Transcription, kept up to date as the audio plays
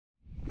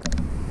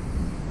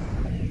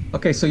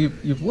Okay, so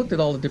you've looked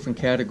at all the different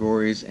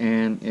categories,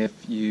 and if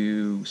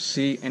you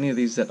see any of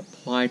these that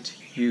apply to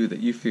you that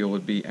you feel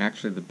would be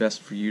actually the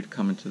best for you to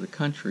come into the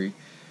country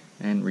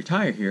and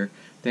retire here,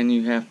 then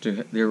you have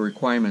to, there are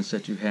requirements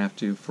that you have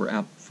to for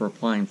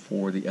applying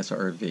for the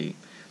SRRV.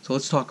 So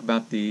let's talk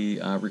about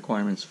the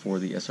requirements for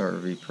the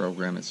SRRV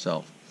program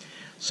itself.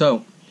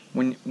 So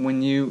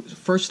when you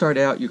first start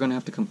out, you're going to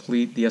have to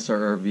complete the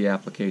SRRV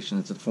application.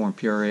 It's a form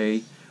PRA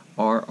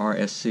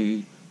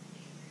SRRV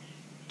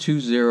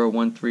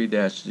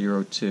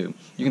 2013-02.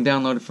 You can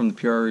download it from the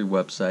PRA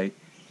website.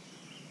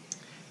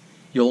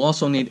 You'll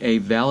also need a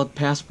valid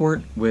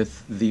passport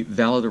with the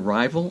valid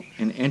arrival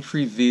and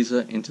entry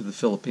visa into the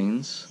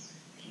Philippines.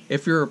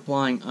 If you're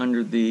applying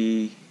under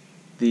the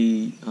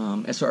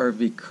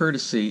SRRV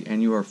courtesy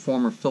and you are a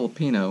former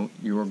Filipino,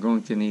 you are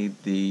going to need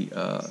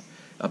a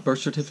birth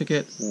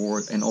certificate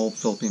or an old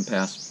Philippine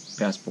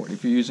passport.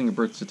 If you're using a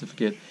birth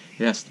certificate,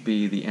 it has to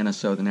be the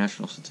NSO, the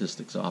National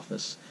Statistics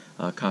Office,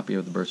 copy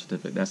of the birth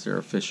certificate. That's their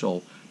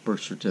official birth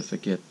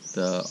certificate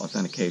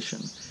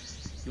authentication.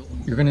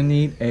 You're going to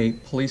need a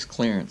police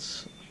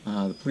clearance.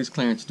 The police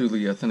clearance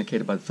duly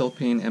authenticated by the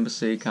Philippine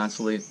Embassy,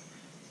 Consulate,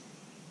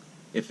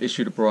 if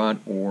issued abroad,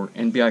 or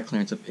NBI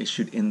clearance if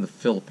issued in the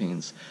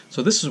Philippines.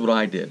 So this is what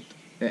I did,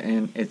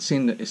 and it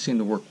seemed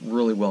to work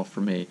really well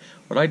for me.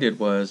 What I did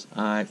was,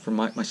 for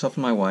myself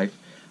and my wife,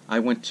 I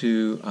went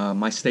to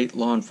my state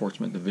law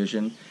enforcement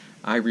division.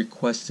 I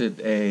requested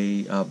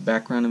a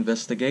background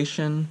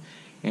investigation,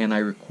 and I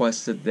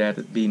requested that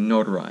it be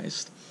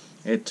notarized.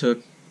 It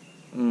took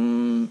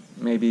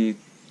maybe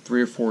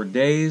 3 or 4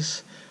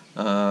 days.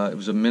 It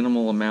was a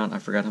minimal amount. I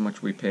forgot how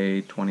much we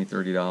paid, $20,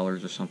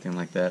 $30 or something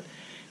like that.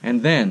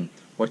 And then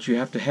what you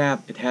have to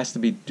have, it has to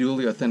be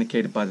duly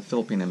authenticated by the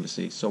Philippine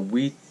Embassy. So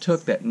we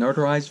took that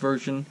notarized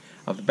version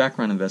of the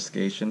background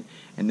investigation,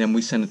 and then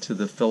we sent it to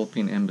the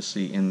Philippine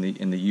Embassy in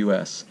the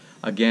U.S.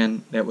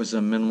 Again, that was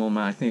a minimal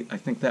amount. I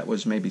think that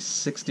was maybe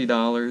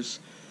 $60,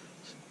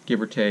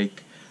 give or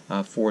take,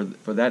 for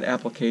that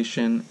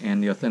application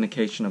and the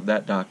authentication of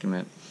that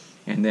document.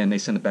 And then they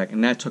sent it back,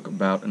 and that took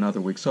about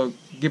another week. So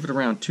give it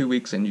around 2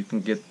 weeks, and you can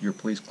get your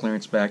police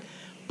clearance back.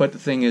 But the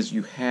thing is,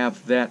 you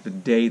have that the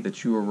day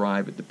that you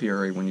arrive at the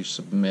PRA when you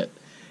submit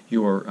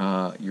your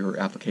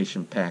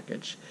application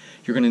package.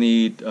 You're going to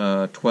need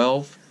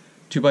 12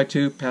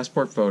 2x2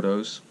 passport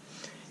photos.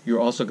 You're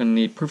also going to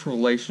need proof of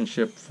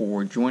relationship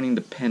for joining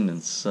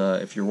dependents.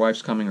 If your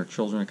wife's coming or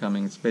children are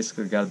coming, it's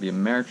basically got to be a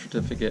marriage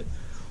certificate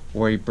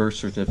or a birth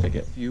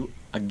certificate.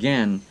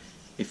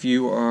 If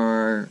you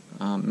are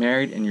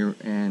married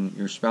and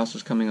your spouse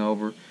is coming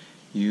over,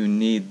 you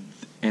need,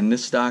 and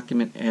this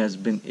document has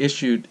been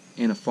issued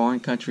in a foreign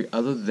country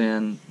other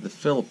than the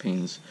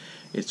Philippines,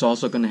 it's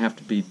also going to have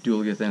to be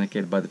duly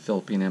authenticated by the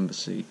Philippine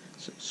Embassy.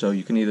 So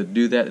you can either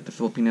do that at the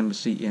Philippine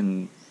Embassy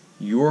in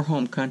your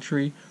home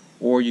country,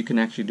 or you can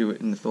actually do it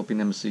in the Philippine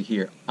Embassy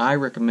here. I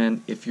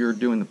recommend, if you're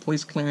doing the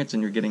police clearance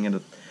and you're getting it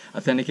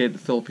authenticated at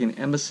the Philippine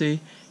Embassy,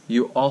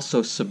 you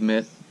also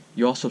submit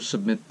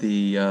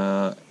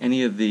the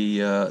any of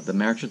the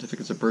marriage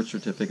certificates or birth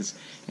certificates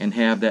and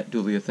have that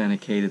duly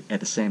authenticated at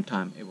the same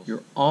time.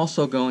 You're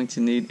also going to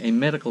need a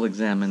medical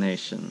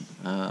examination.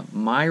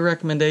 My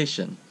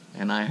recommendation,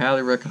 and I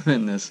highly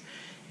recommend this,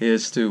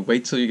 is to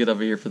wait till you get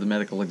over here for the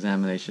medical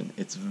examination.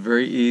 It's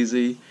very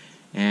easy,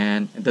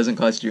 and it doesn't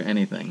cost you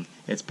anything.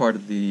 It's part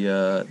of the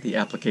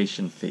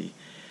application fee.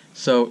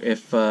 So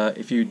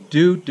if you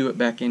do it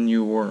back in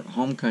your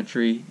home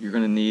country, you're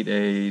going to need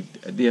a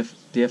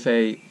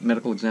DFA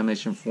medical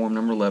examination form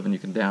number 11. You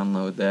can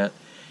download that,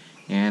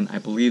 and I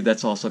believe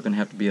that's also going to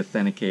have to be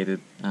authenticated,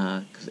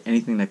 because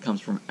anything that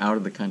comes from out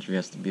of the country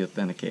has to be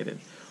authenticated.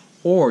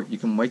 Or you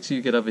can wait till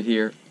you get over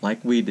here,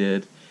 like we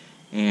did,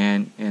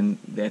 and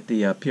at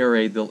the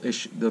PRA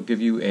they'll give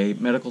you a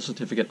medical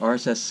certificate,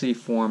 RSSC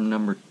form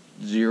number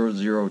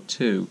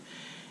 002,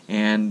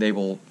 and they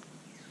will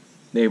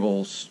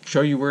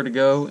show you where to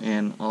go,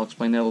 and I'll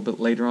explain that a little bit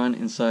later on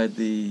inside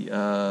the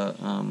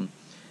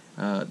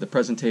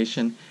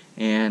presentation.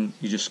 And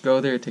you just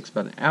go there. It takes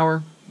about an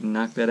hour. You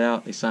knock that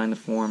out. They sign the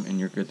form, and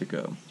you're good to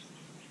go.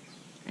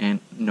 And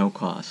no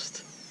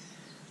cost.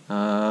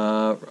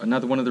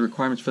 Another one of the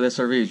requirements for the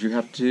SRV is you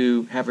have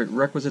to have a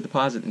requisite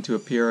deposit into a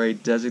PRA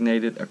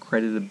designated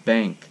accredited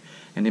bank,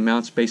 and the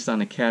amount's based on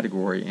the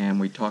category, and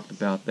we talked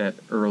about that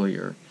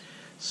earlier.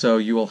 So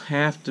you will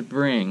have to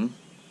bring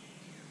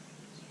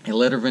a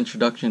letter of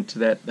introduction to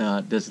that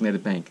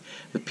designated bank.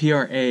 The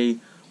PRA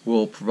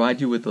will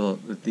provide you with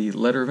the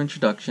letter of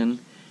introduction,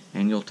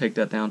 and you'll take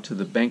that down to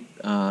the bank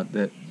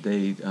that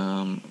they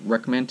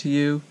recommend to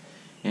you.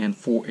 And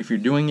if you're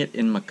doing it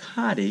in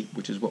Makati,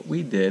 which is what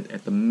we did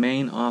at the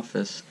main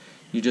office,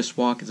 you just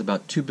walk. It's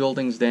about 2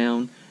 buildings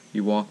down.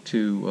 You walk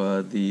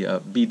to the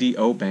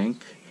BDO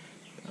Bank,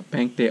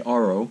 Bank de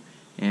Oro,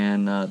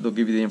 and they'll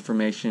give you the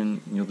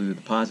information, and you'll do the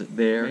deposit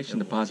there. The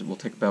deposit will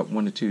take about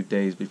 1 to 2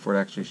 days before it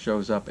actually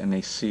shows up and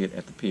they see it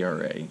at the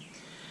PRA.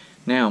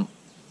 Now,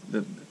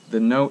 the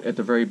note at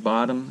the very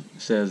bottom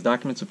says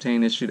documents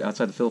obtained issued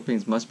outside the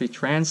Philippines must be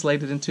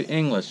translated into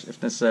English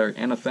if necessary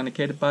and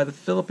authenticated by the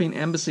Philippine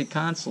Embassy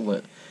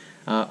Consulate.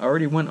 I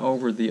already went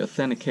over the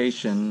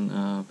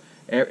authentication.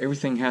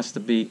 Everything has to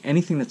be,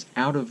 anything that's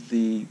out of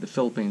the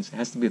Philippines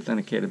has to be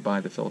authenticated by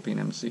the Philippine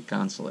Embassy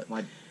Consulate.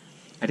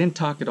 I didn't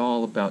talk at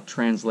all about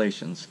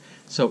translations.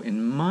 So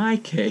in my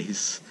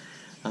case,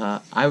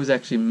 I was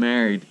actually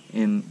married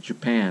in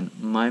Japan.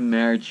 My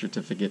marriage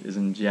certificate is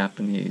in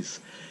Japanese.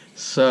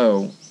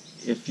 So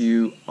if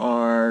you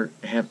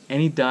have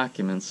any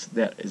documents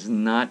that is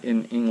not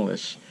in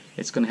English,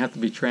 it's going to have to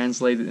be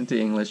translated into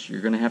English.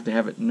 You're going to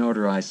have it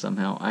notarized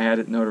somehow. I had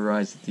it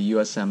notarized at the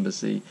U.S.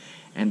 Embassy,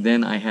 and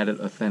then I had it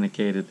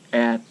authenticated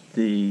at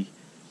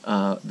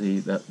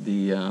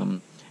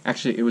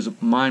actually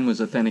mine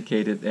was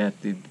authenticated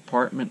at the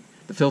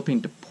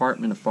Philippine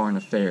Department of Foreign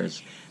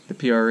Affairs. The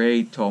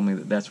PRA told me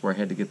that that's where I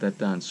had to get that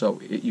done.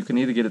 So you can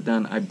either get it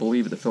done, I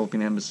believe, at the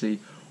Philippine Embassy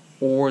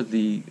or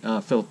the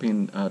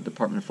Philippine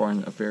Department of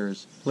Foreign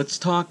Affairs. Let's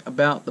talk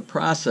about the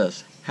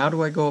process. How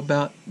do I go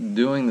about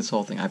doing this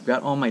whole thing? I've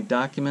got all my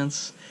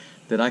documents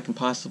that I can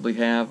possibly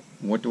have.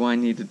 What do I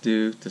need to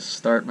do to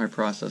start my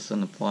process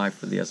and apply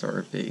for the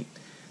SRRV?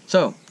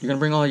 So you're going to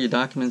bring all your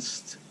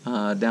documents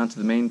down to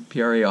the main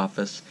PRA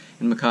office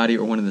in Makati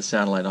or one of the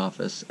satellite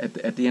offices.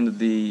 At the end of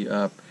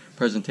the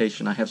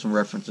presentation, I have some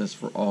references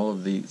for all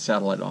of the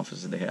satellite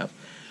offices they have.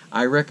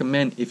 I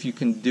recommend, if you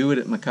can do it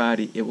at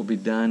Makati, it will be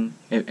done,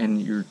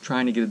 and you're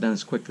trying to get it done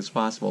as quick as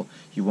possible,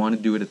 you want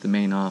to do it at the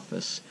main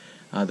office.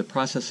 The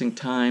processing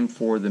time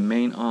for the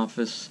main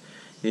office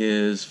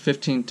is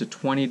 15 to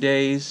 20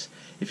 days.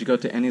 If you go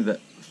to any of the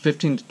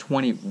 15 to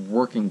 20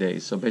 working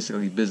days, so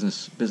basically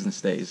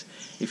business days.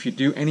 If you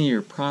do any of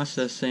your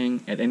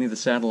processing at any of the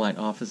satellite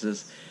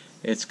offices,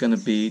 it's going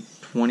to be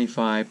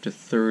 25 to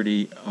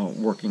 30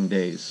 working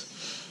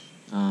days.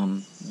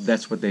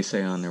 That's what they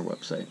say on their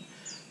website.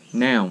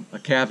 Now, a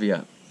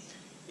caveat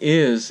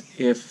is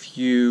if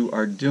you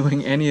are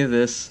doing any of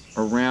this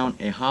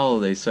around a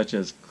holiday such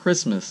as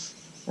Christmas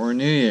or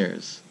New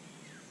Year's,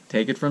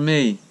 take it from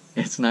me,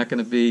 it's not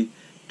going to be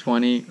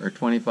 20 or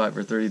 25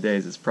 or 30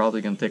 days. It's probably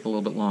going to take a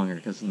little bit longer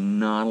because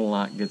not a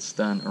lot gets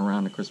done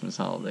around the Christmas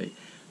holiday.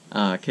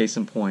 Case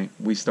in point,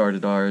 we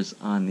started ours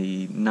on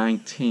the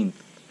 19th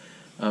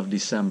of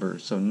December,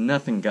 so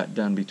nothing got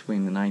done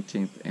between the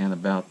 19th and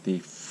about the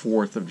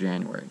 4th of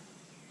January.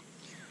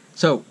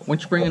 So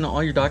once you bring in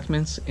all your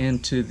documents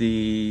into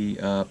the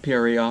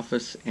PRA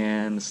office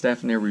and the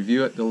staff in there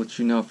review it, they'll let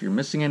you know if you're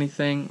missing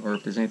anything or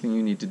if there's anything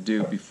you need to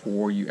do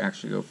before you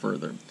actually go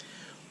further.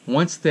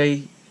 Once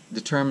they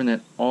determine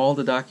that all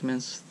the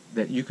documents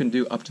that you can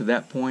do up to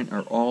that point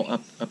are all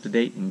up to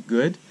date and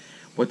good,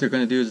 what they're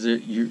going to do is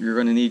you're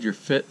going to need your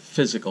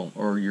physical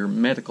or your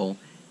medical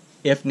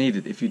if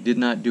needed, if you did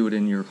not do it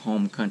in your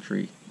home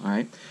country. All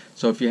right.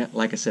 So if you,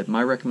 like I said,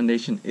 my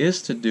recommendation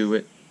is to do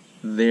it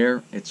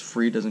there. It's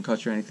free, doesn't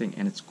cost you anything,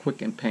 and it's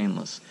quick and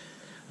painless.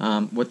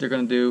 What they're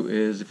going to do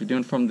is, if you're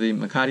doing from the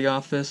Makati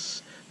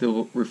office,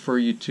 they'll refer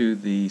you to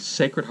the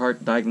Sacred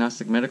Heart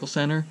Diagnostic Medical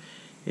Center.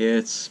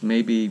 It's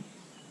maybe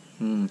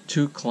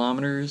 2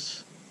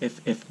 kilometers,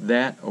 if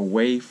that,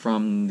 away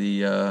from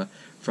the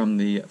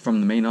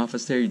main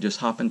office. There, you just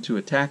hop into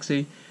a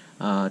taxi,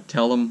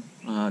 tell them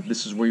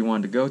this is where you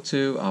want to go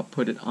to. I'll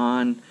put it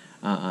on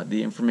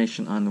the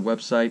information on the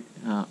website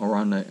or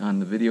on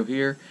the video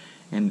here.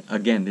 And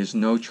again, there's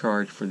no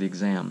charge for the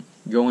exam.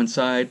 Go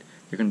inside.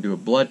 They're going to do a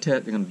blood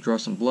test. They're going to draw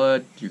some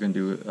blood. You're going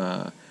to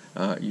do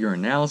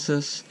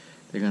urinalysis.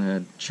 They're going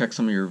to check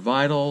some of your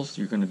vitals.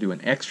 You're going to do an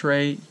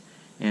X-ray.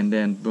 And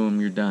then, boom,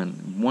 you're done.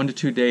 1 to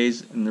 2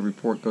 days, and the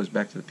report goes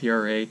back to the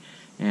PRA,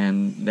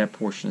 and that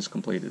portion is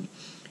completed.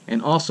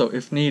 And also,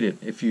 if needed,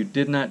 if you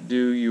did not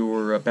do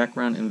your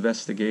background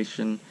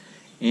investigation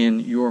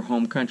in your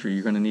home country,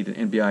 you're going to need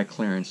an NBI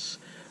clearance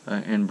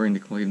and bring the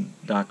completed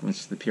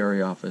documents to the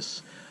PRA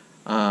office.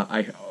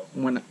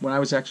 When I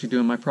was actually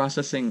doing my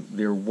processing,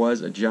 there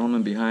was a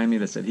gentleman behind me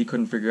that said he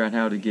couldn't figure out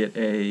how to get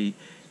a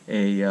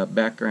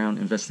background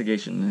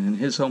investigation in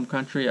his home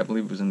country. I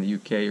believe it was in the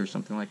UK or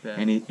something like that.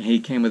 And he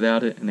came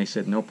without it, and they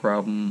said, no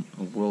problem,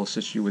 we'll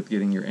assist you with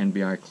getting your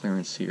NBI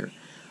clearance here.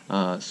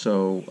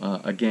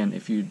 Again,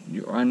 if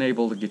you're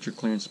unable to get your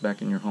clearance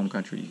back in your home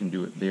country, you can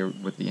do it there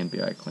with the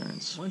NBI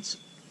clearance.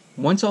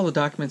 Once all the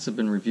documents have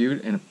been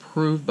reviewed and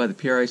approved by the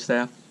PRA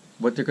staff,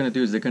 what they're going to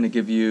do is they're going to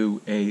give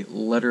you a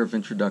letter of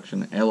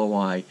introduction,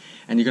 LOI,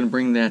 and you're going to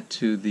bring that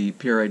to the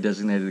PRA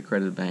designated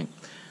accredited bank.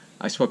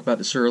 I spoke about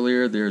this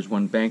earlier. There's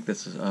one bank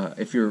that's,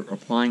 if you're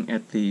applying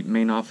at the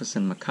main office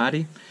in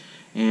Makati,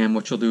 and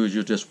what you'll do is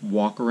you'll just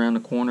walk around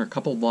the corner a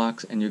couple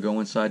blocks and you go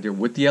inside there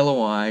with the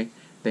LOI.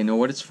 They know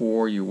what it's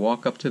for. You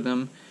walk up to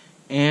them,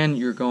 and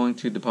you're going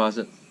to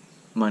deposit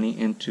money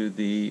into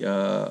the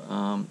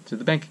to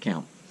the bank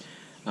account,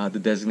 the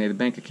designated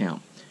bank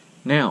account.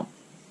 Now,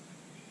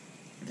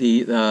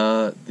 the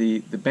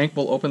bank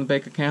will open the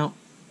bank account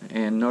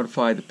and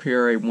notify the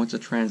PRA once a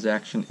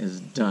transaction is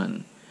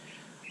done.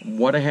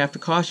 What I have to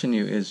caution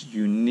you is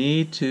you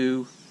need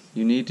to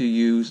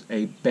use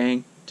a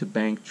bank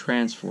bank-to-bank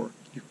transfer.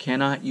 You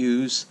cannot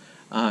use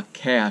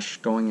cash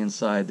going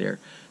inside there.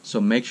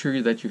 So make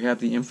sure that you have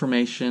the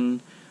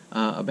information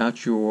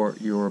about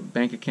your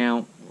bank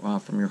account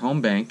from your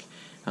home bank.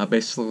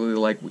 Basically,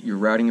 like your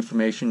routing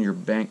information, your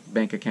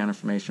bank account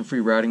information. For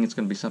your routing, it's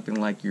going to be something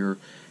like your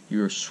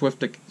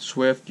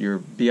Swift, your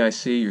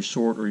BIC, your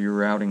sort, or your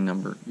routing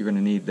number. You're going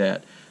to need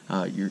that.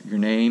 Your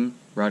name,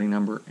 routing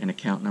number, and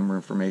account number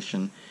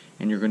information.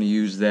 And you're going to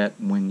use that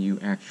when you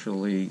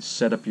actually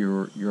set up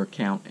your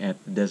account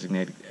at the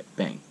designated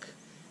bank.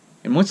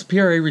 And once the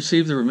PRA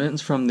receives the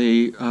remittance from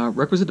the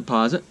requisite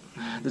deposit,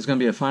 there's going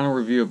to be a final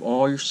review of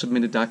all your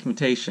submitted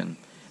documentation.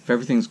 If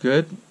everything's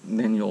good,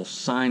 then you'll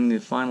sign the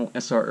final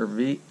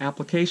SRRV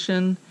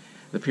application.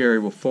 The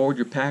PRA will forward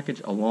your package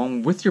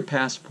along with your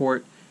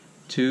passport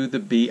to the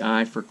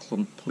BI for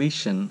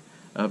completion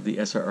of the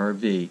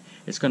SRRV.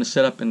 It's going to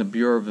set up in the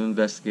Bureau of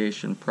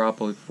Investigation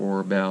probably for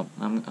about,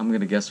 I'm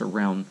going to guess,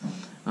 around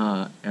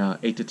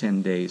 8 to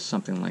 10 days,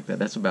 something like that.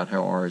 That's about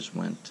how ours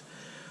went.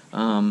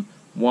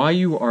 While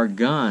you are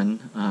gone,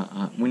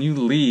 when you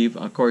leave,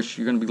 of course,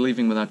 you're going to be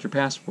leaving without your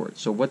passport.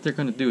 So what they're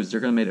going to do is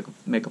they're going to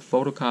make a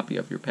photocopy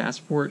of your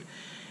passport,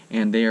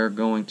 and they are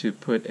going to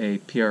put a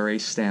PRA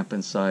stamp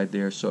inside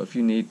there. So if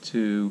you need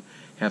to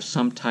have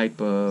some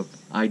type of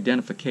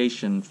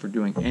identification for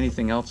doing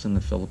anything else in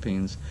the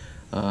Philippines,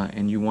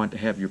 and you want to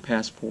have your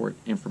passport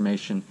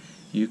information,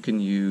 you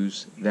can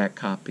use that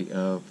copy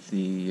of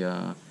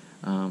the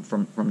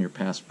from your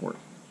passport.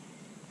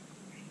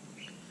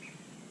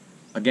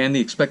 Again, the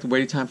expected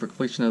waiting time for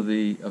completion of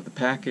the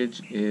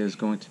package is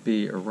going to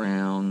be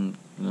around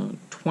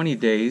 20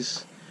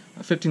 days,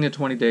 15 to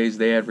 20 days.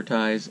 They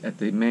advertise at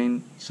the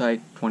main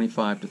site,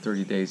 25 to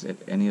 30 days at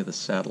any of the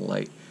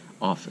satellite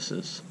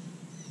offices.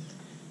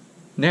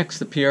 Next,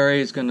 the PRA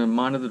is going to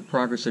monitor the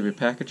progress of your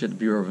package at the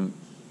Bureau of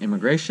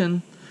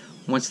Immigration.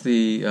 Once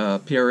the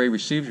PRA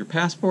receives your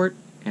passport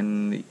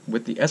and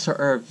with the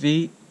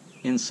SRRV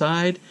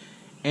inside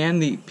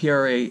and the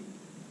PRA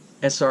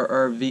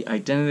SRRV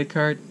identity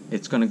card,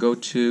 it's going to go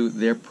to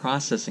their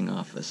processing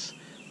office.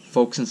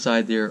 Folks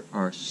inside there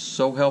are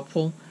so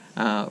helpful.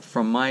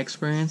 From my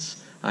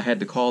experience, I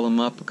had to call them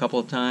up a couple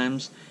of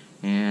times,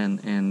 and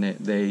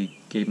they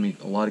gave me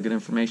a lot of good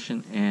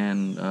information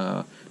and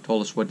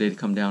told us what day to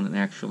come down and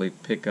actually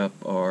pick up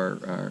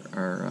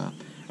our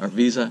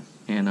visa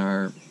and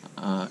our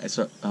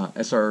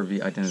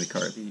SRRV identity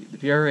card. The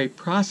PRA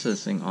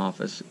processing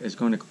office is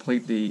going to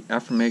complete the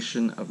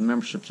affirmation of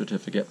membership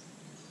certificate,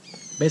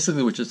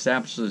 basically which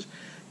establishes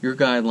your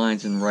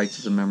guidelines and rights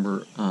as a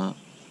member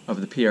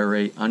of the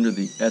PRA under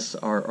the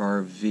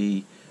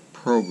SRRV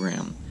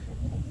program.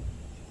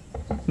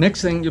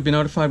 Next thing, you'll be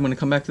notified when you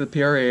come back to the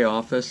PRA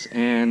office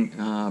and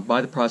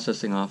by the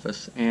processing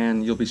office,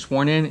 and you'll be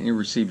sworn in and you'll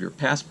receive your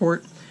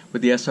passport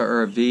with the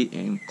SRRV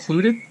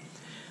included,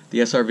 the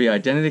SRRV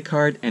identity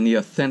card, and the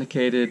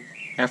authenticated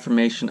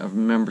affirmation of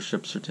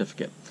membership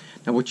certificate.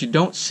 Now, what you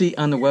don't see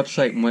on the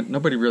website and what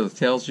nobody really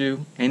tells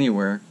you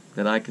anywhere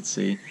that I could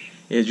see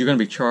is you're going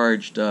to be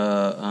charged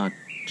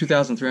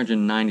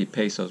 2,390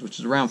 pesos, which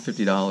is around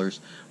 $50,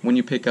 when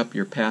you pick up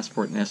your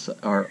passport and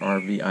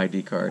SRRV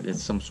ID card.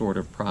 It's some sort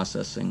of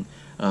processing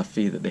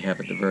fee that they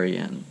have at the very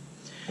end.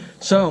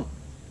 So,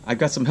 I've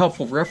got some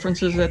helpful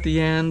references at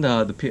the end,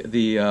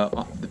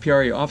 the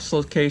PRA office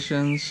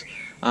locations,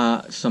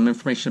 some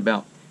information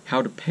about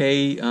how to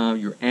pay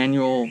your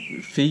annual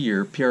fee,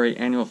 your PRA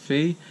annual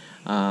fee,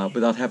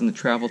 without having to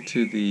travel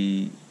to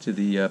the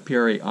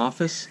PRA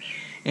office.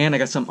 And I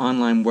got some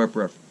online web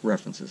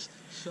references.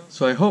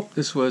 So I hope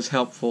this was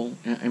helpful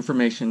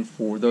information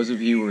for those of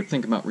you who are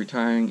thinking about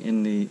retiring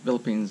in the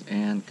Philippines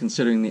and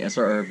considering the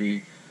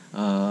SRRV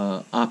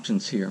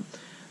options here.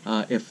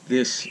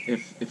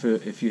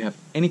 If you have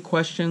any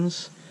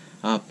questions,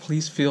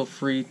 please feel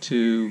free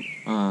to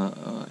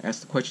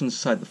ask the questions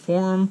inside the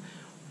forum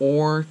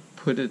or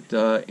put it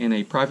in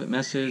a private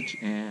message,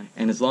 and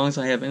as long as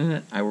I have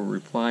internet, I will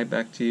reply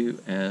back to you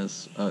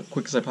as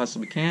quick as I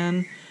possibly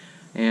can.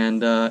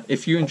 And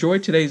if you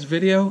enjoyed today's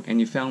video and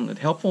you found it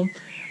helpful,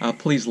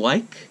 please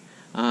like,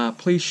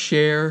 please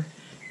share,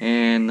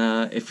 and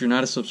if you're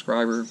not a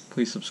subscriber,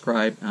 please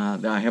subscribe.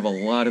 I have a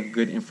lot of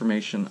good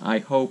information. I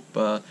hope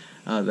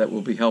that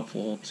will be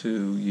helpful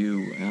to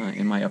you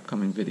in my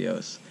upcoming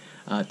videos.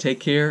 Take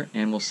care,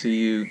 and we'll see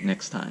you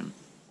next time.